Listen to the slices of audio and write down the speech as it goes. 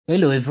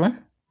Hello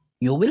everyone,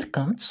 you're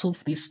welcome to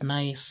solve this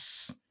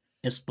nice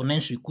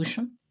exponential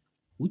equation,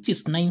 which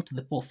is 9 to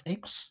the power of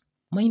x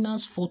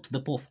minus 4 to the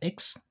power of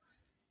x.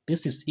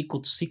 This is equal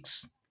to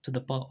 6 to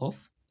the power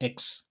of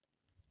x.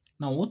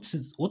 Now what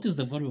is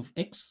the value of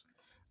x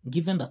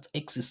given that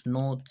x is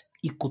not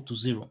equal to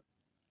 0?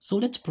 So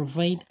let's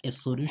provide a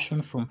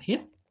solution from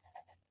here.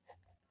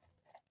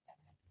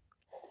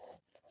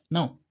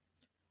 Now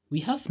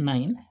we have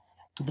 9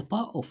 to the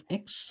power of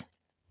x,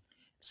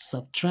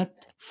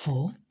 subtract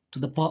 4 to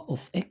the power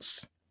of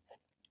x.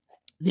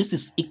 This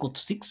is equal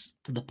to 6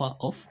 to the power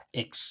of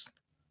x.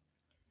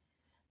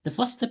 The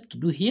first step to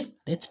do here,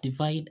 let's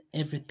divide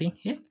everything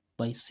here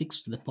by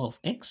 6 to the power of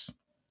x.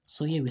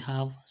 So here we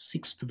have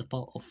 6 to the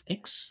power of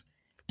x,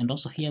 and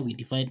also here we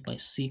divide by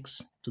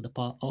 6 to the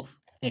power of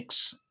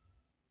x.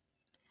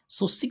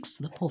 So 6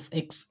 to the power of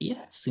x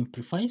here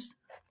simplifies,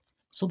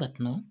 so that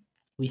now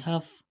we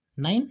have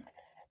 9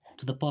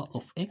 to the power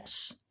of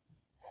x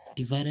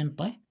divided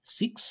by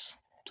 6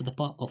 to the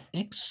power of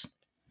x,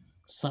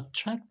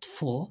 subtract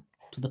 4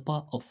 to the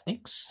power of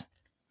x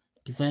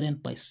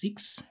divided by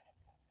 6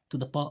 to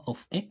the power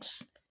of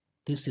x.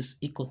 This is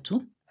equal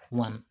to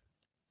 1.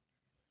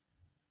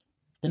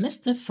 The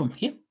next step from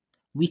here,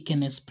 we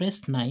can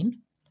express 9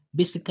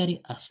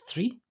 basically as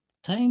 3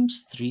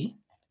 times 3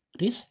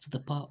 raised to the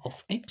power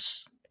of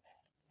x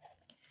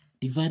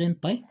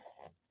divided by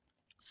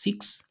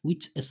 6,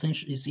 which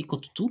essentially is equal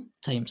to 2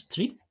 times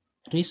 3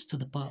 raised to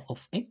the power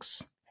of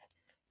x,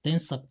 then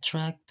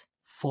subtract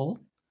 4,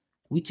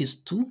 which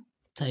is 2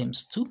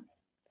 times 2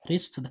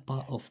 raised to the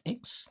power of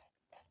x,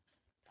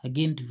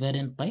 again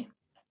divided by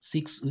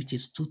 6, which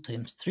is 2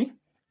 times 3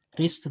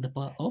 raised to the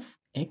power of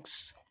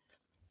x.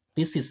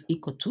 This is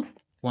equal to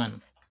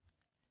 1.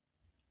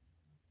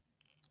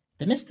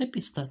 The next step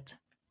is that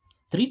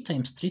 3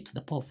 times 3 to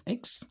the power of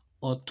x,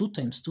 or 2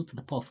 times 2 to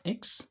the power of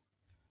x,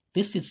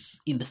 this is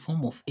in the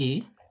form of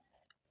a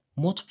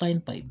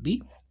multiplied by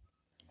b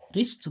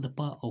raised to the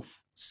power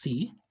of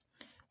c,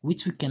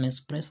 which we can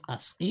express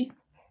as a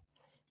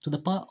to the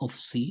power of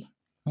c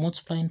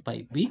multiplied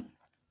by b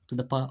to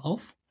the power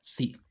of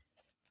c.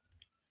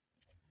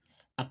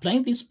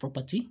 Applying this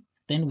property,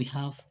 then we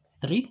have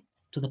 3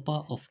 to the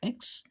power of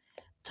x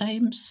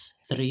times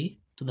 3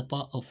 to the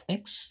power of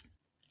x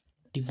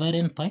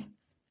divided by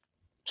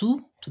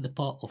 2 to the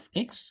power of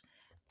x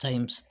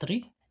times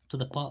 3 to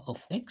the power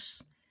of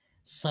x,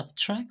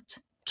 subtract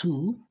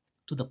 2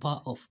 to the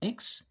power of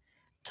x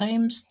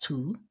times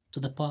 2 to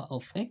the power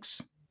of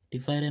x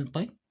divided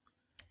by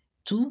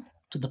 2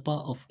 to the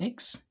power of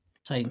x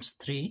times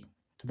 3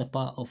 to the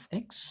power of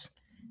x.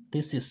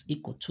 This is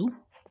equal to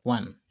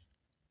 1.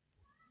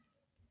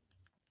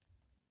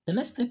 The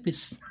next step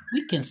is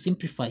we can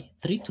simplify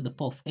 3 to the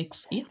power of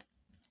x here,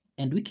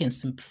 and we can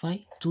simplify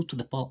 2 to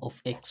the power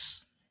of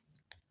x.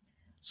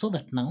 So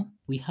that now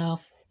we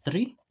have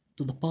 3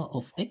 to the power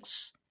of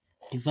x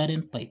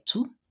divided by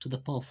 2 to the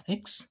power of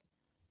x,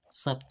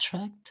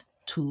 subtract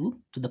 2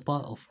 to the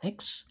power of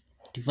x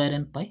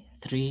divided by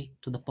 3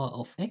 to the power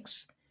of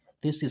x.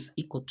 This is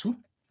equal to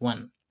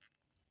 1.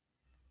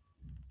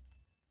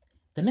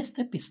 The next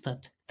step is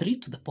that 3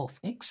 to the power of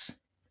x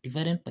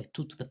divided by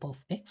 2 to the power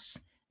of x.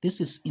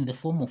 This is in the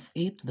form of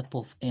a to the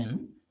power of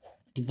n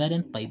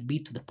divided by b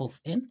to the power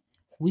of n,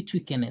 which we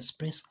can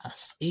express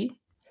as a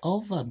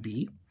over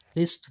b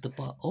raised to the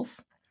power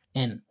of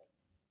n.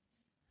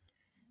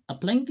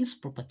 Applying this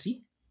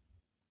property,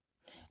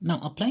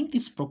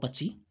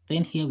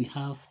 then here we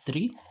have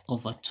 3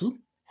 over 2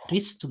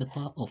 raised to the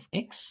power of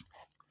x,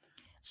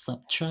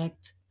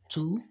 subtract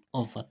 2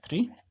 over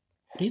 3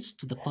 raised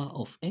to the power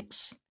of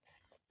x.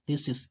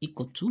 This is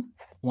equal to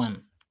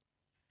 1.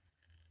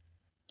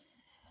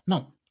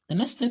 Now, the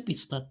next step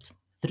is that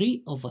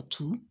 3 over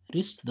 2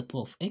 raised to the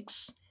power of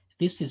x,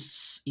 this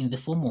is in the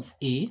form of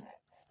a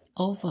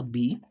over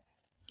b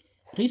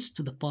raised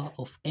to the power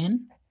of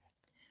n,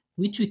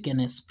 which we can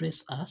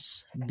express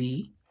as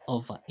b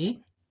over a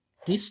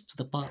raised to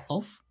the power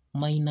of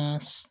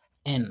minus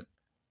n.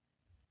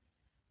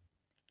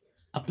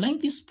 Applying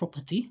this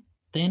property,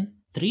 then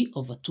 3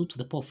 over 2 to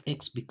the power of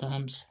x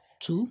becomes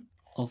 2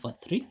 over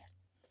 3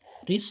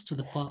 raised to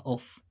the power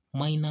of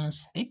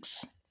minus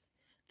x,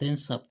 then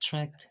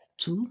subtract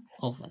 2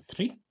 over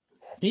 3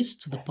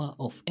 raised to the power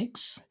of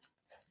x.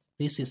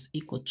 This is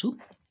equal to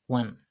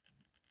 1.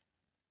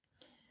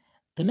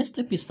 The next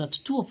step is that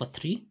 2 over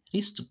 3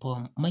 raised to the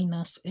power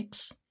minus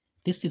x.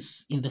 This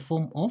is in the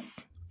form of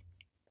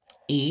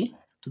a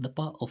to the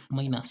power of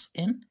minus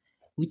n,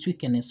 which we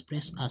can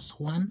express as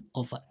 1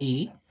 over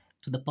a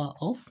to the power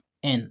of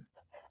n.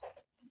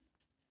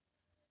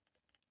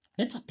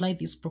 Let's apply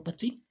this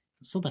property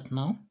so that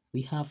now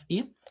we have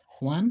a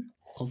 1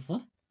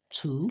 over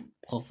 2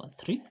 over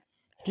 3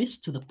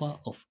 raised to the power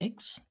of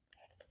x,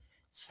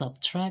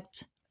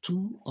 subtract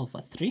 2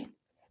 over 3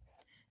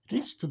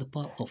 raised to the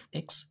power of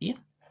x here.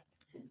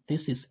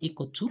 This is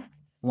equal to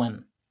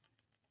 1.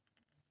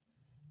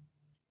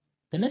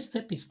 The next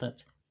step is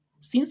that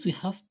since we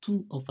have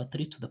 2 over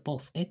 3 to the power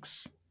of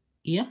x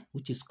here,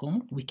 which is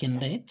common, we can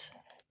let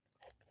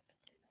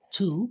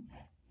 2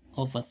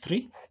 over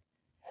 3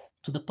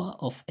 to the power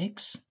of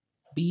x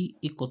be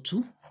equal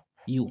to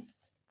u.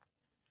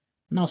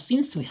 Now,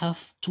 since we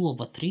have 2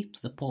 over 3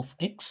 to the power of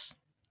x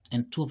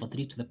and 2 over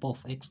 3 to the power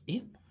of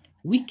xa,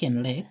 we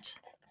can let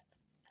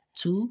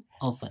 2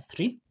 over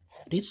 3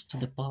 raised to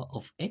the power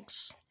of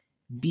x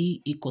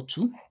be equal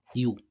to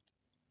u.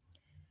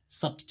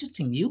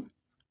 Substituting u,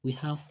 we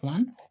have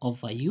 1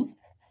 over u,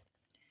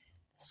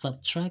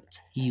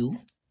 subtract u,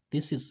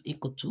 this is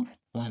equal to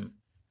 1.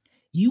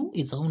 U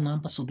is our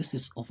number, so this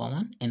is over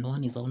 1, and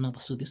 1 is our number,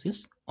 so this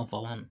is over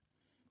 1.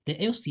 The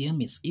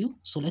LCM is u,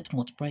 so let's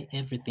multiply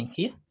everything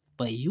here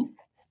by u,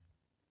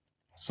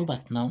 so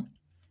that now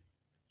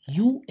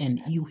u and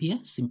u here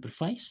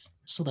simplifies,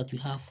 so that we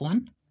have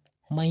 1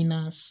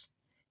 minus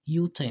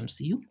u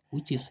times u,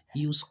 which is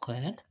u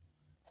squared.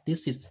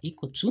 This is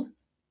equal to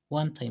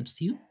 1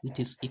 times u, which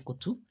is equal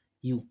to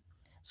u.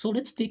 So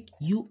let's take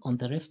u on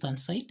the left hand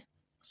side,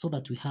 so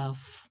that we have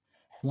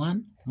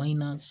 1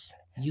 minus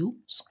u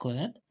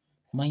squared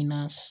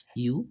minus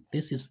u.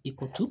 This is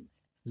equal to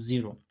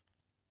 0.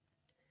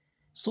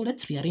 So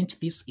let's rearrange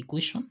this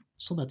equation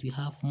so that we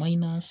have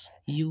minus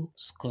u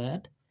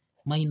squared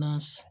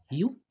minus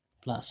u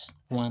plus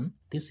 1.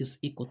 This is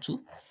equal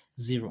to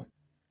 0.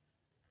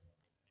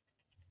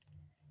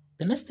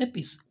 The next step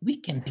is we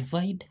can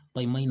divide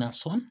by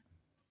minus 1.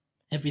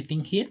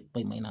 Everything here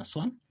by minus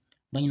 1.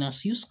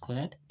 Minus u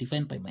squared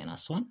divided by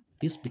minus 1.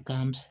 This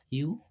becomes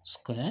u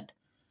squared.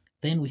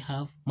 Then we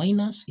have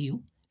minus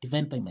u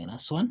divided by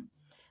minus 1.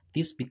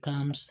 This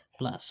becomes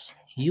plus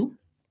u.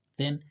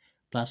 Then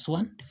plus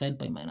 1 divided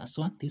by minus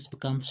 1. This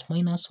becomes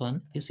minus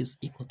 1. This is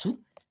equal to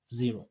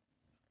 0.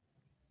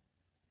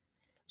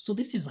 So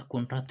this is a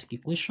quadratic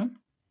equation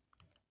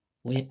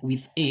where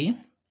with a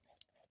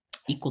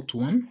equal to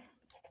 1,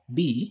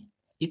 b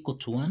equal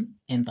to 1,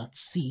 and that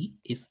c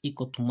is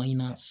equal to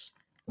minus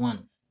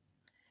 1.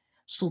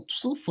 So to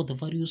solve for the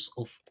values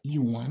of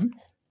u1,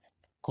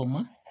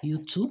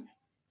 u2,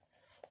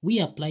 we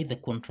apply the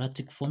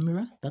quadratic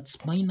formula,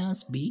 that's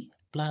minus b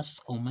plus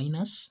or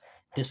minus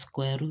the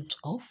square root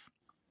of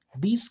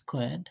b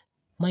squared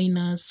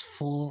minus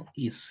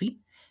 4ac,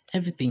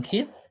 everything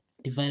here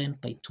divided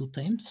by 2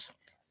 times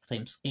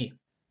a.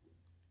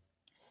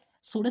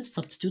 So let's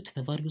substitute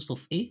the values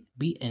of a,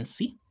 b, and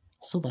c,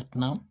 so that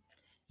now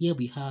here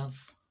we have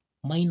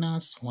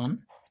minus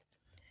 1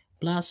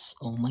 plus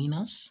or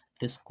minus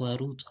the square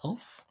root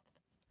of,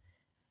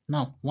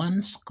 now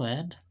 1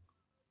 squared,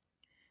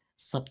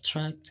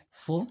 subtract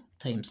 4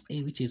 times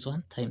a, which is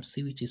 1, times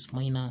c, which is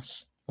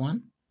minus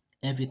 1,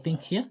 everything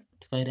here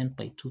divided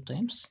by 2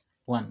 times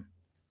 1.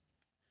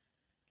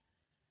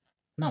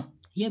 Now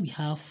here we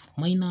have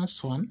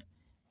minus 1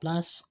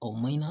 plus or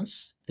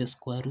minus the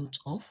square root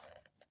of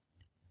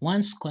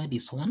 1 squared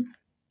is 1,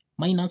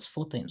 minus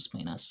 4 times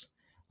minus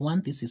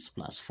 1, this is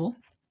plus 4,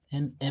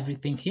 and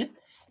everything here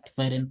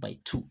divided by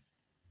 2.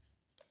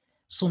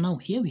 So now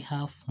here we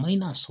have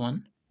minus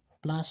 1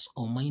 plus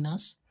or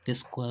minus the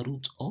square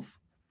root of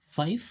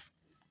 5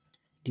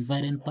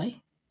 divided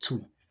by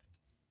 2.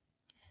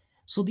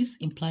 So this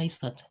implies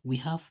that we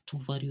have two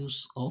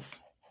values of,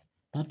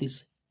 that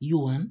is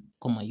u1,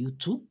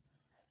 u2.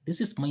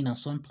 This is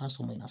minus 1 plus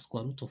or minus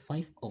square root of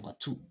 5 over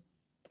 2.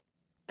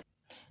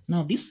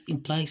 Now this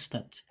implies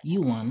that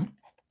u1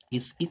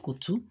 is equal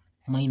to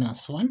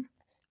minus 1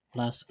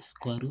 plus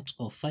square root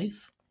of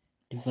 5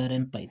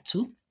 divided by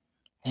 2.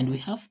 And we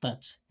have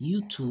that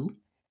u2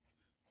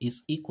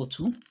 is equal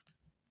to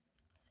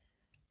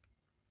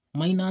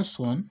minus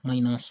 1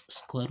 minus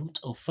square root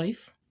of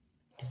 5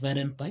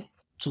 divided by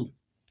 2.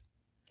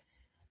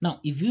 Now,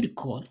 if you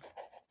recall,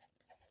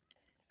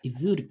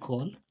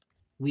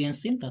 we have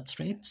seen that,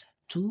 right,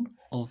 2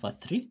 over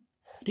 3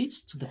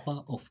 raised to the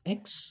power of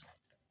x,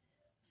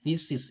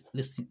 this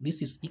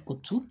is equal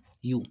to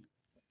u.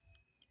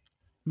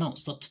 Now,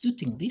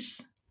 substituting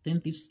this,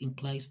 then this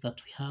implies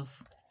that we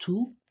have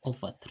 2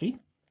 over 3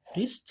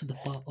 raised to the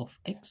power of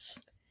x.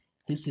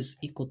 This is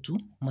equal to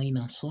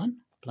minus 1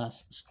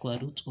 plus square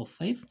root of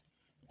 5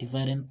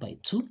 divided by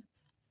 2.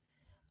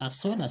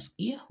 As well as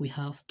here, we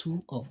have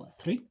 2 over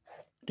 3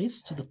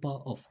 raised to the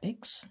power of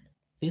x.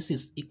 This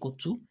is equal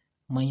to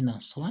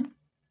minus 1,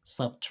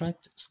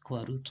 subtract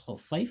square root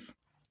of 5.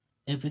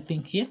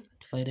 Everything here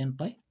divided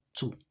by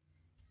 2.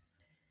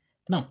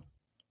 Now,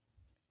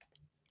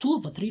 2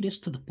 over 3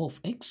 raised to the power of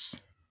x,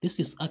 this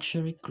is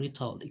actually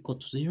greater or equal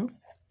to 0.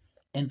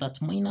 And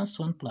that minus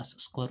 1 plus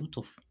square root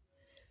of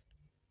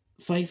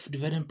 5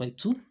 divided by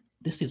 2,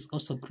 this is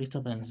also greater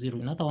than 0.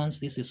 In other words,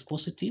 this is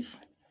positive,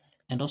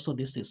 and also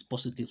this is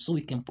positive. So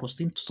we can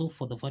proceed to solve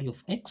for the value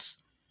of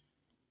x,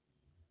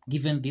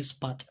 given this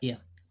part here.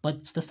 But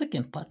it's the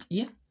second part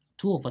here,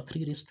 2 over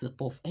 3 raised to the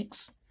power of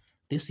x.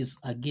 This is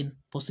again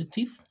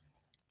positive.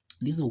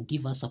 This will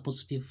give us a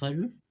positive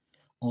value,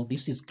 or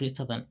this is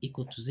greater than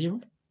equal to 0.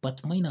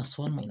 But minus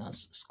 1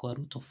 minus square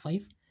root of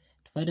 5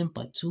 divided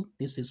by 2,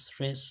 this is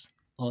less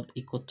or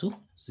equal to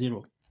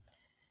 0.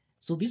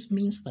 So this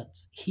means that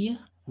here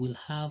we'll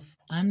have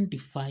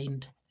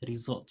undefined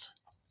result.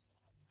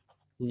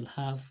 We'll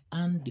have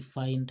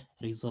undefined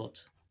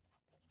result.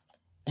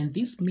 And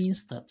this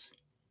means that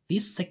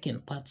this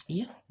second part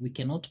here, we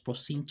cannot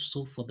proceed to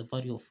solve for the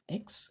value of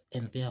x,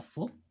 and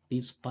therefore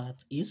this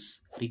part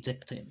is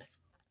rejected.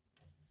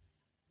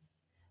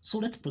 So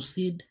let's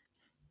proceed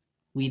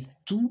with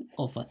 2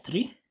 over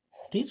 3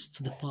 raised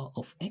to the power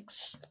of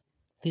x.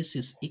 This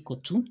is equal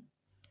to,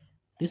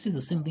 this is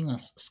the same thing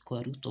as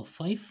square root of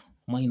 5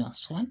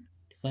 minus 1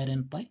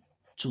 divided by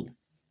 2.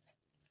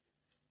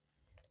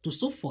 To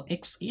solve for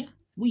x here,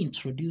 we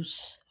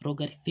introduce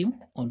logarithm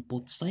on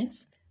both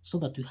sides so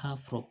that we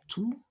have log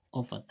 2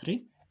 over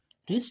 3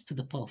 raised to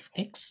the power of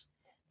x.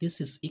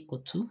 This is equal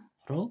to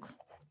log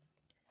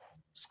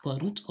square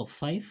root of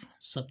 5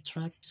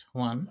 subtract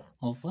 1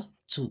 over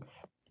 2.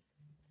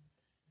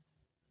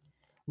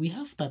 We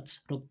have that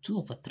log 2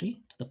 over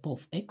 3 to the power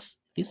of x.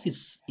 This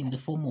is in the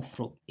form of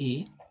log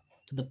a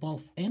to the power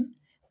of n,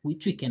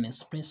 which we can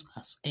express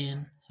as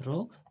n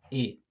log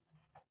a.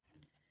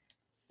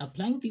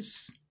 Applying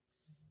this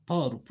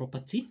power rule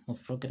property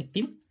of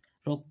logarithm,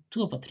 log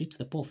 2 over 3 to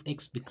the power of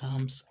x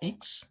becomes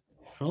x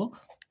log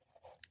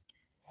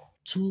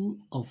 2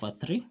 over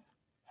 3.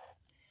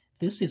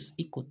 This is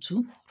equal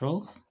to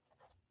log,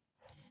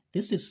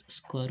 this is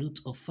square root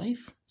of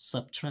 5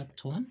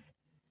 subtract 1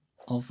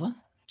 over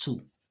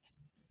 2.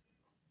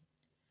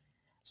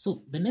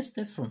 So the next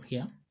step from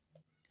here,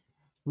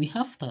 we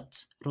have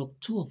that log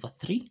 2 over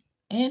 3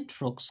 and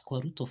log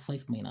square root of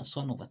 5 minus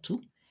 1 over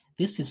 2.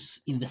 This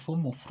is in the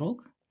form of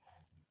log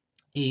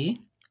a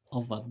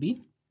over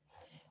b,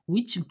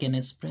 which you can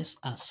express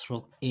as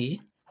log a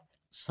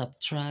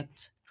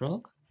subtract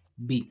log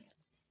b.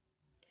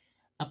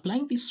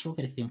 Applying this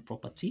logarithm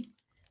property,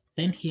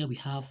 then here we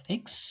have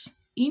x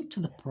into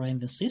the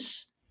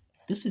parentheses.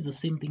 This is the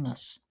same thing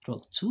as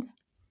log 2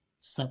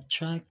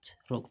 subtract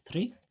log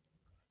 3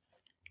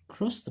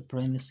 cross the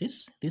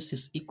parentheses. This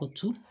is equal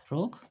to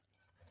log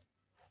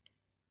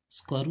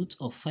square root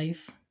of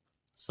 5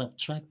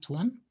 subtract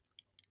 1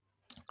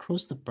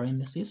 cross the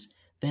parentheses,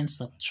 then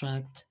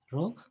subtract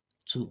log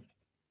 2.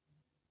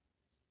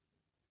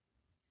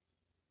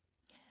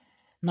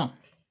 Now,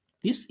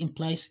 this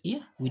implies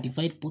here we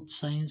divide both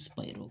sides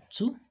by log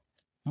 2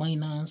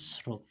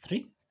 minus log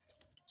 3.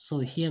 So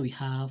here we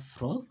have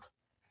log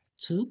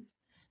 2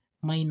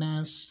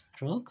 minus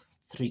log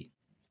 3.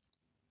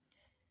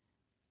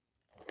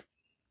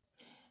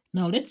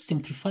 Now let's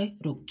simplify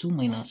log 2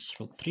 minus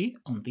log 3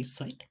 on this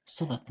side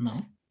so that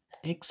now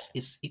x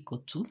is equal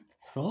to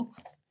log.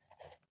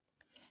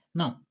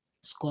 Now,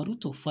 square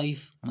root of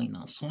 5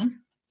 minus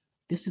 1.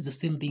 This is the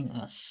same thing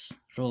as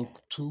log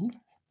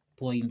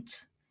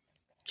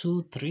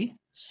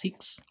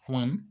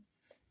 2.2361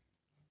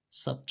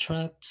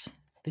 subtract,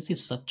 this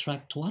is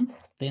subtract 1,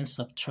 then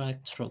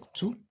subtract log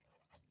 2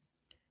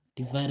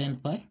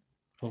 divided by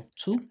log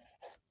 2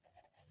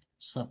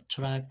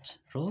 subtract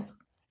log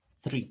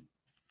 3.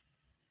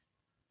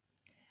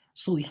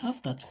 So we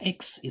have that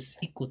x is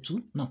equal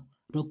to, now,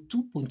 log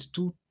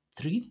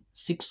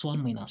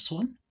 2.2361 minus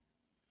 1.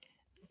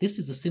 This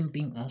is the same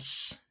thing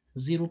as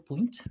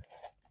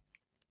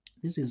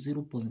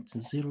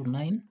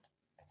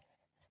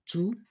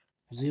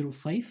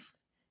 0.0925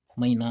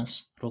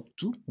 minus log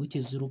 2, which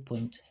is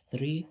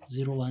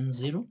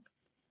 0.3010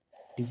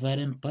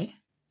 divided by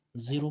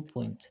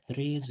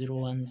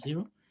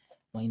 0.3010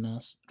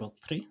 minus log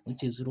 3,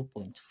 which is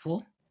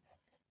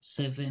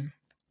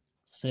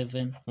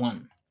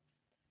 0.4771.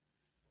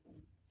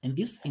 And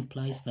this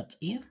implies that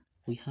here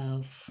we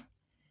have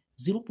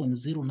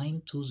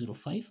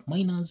 0.09205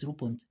 minus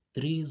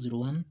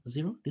 0.3010.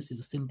 This is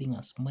the same thing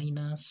as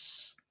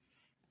minus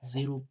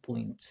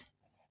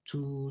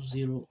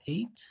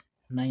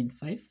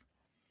 0.20895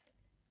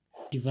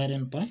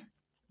 divided by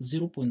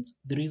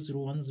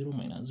 0.3010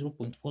 minus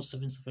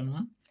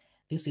 0.4771.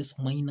 This is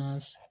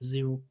minus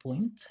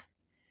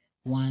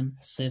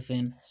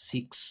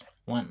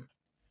 0.1761.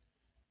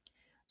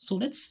 So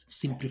let's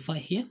simplify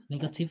here.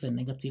 Negative and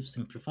negative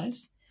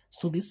simplifies.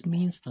 So this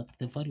means that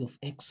the value of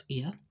x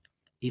here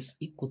is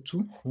equal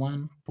to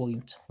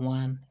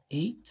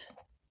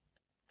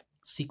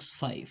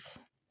 1.1865.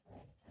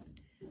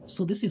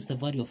 So this is the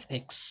value of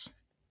x.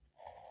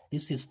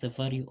 This is the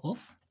value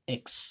of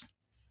x.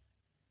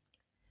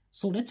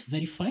 So let's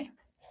verify.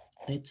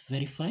 Let's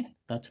verify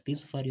that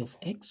this value of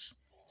x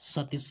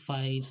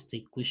satisfies the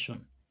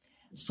equation.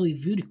 So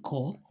if you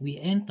recall, we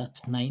end at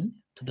 9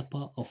 to the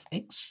power of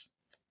x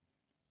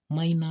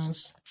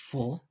minus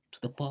 4 to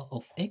the power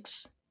of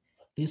x.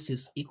 This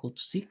is equal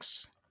to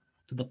 6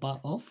 to the power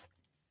of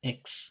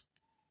x.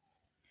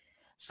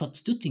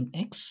 Substituting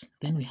x,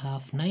 then we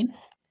have 9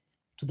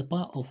 to the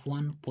power of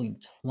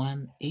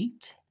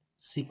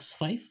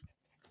 1.1865,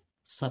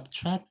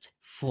 subtract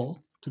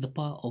 4 to the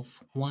power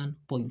of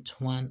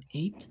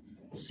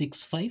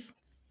 1.1865.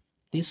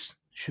 This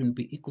should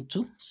be equal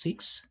to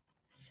 6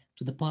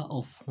 to the power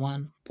of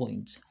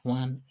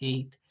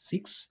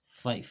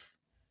 1.1865.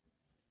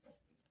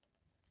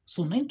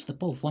 So 9 to the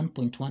power of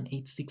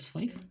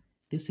 1.1865,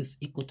 this is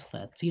equal to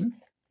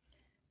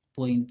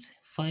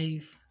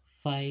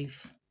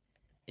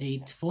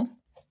 13.5584.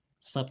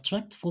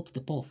 Subtract 4 to the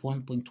power of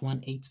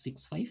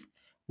 1.1865,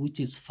 which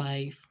is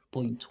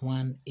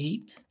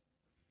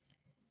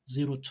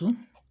 5.1802.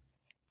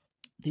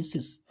 This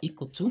is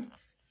equal to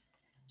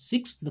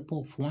 6 to the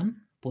power of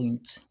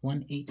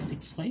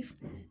 1.1865.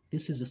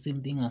 This is the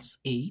same thing as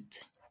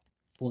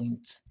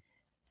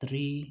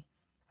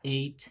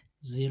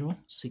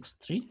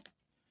 8.38063.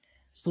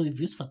 So if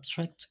you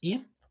subtract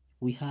here,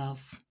 we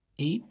have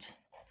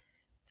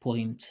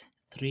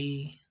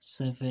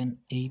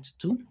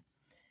 8.3782.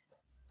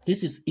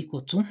 This is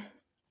equal to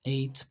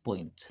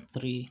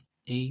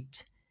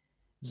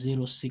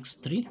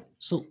 8.38063.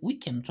 So we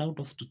can round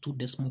off to 2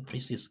 decimal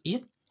places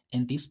here,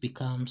 and this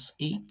becomes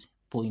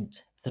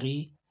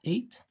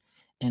 8.38,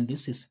 and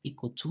this is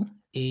equal to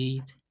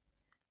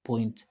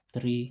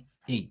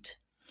 8.38.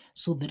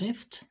 So the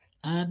left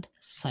hand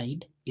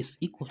side is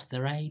equal to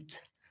the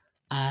right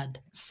hand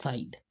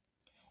side.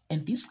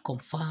 And this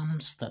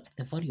confirms that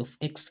the value of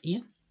x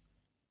here,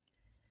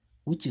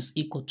 which is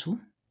equal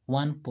to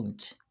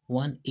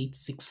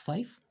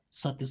 1.1865,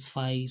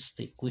 satisfies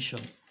the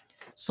equation.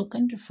 So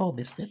kindly follow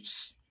the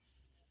steps,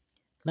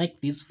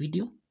 like this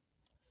video,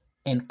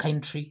 and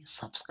kindly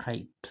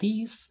subscribe.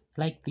 Please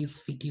like this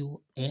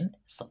video and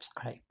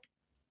subscribe.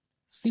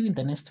 See you in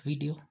the next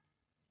video.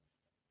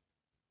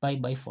 Bye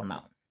bye for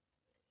now.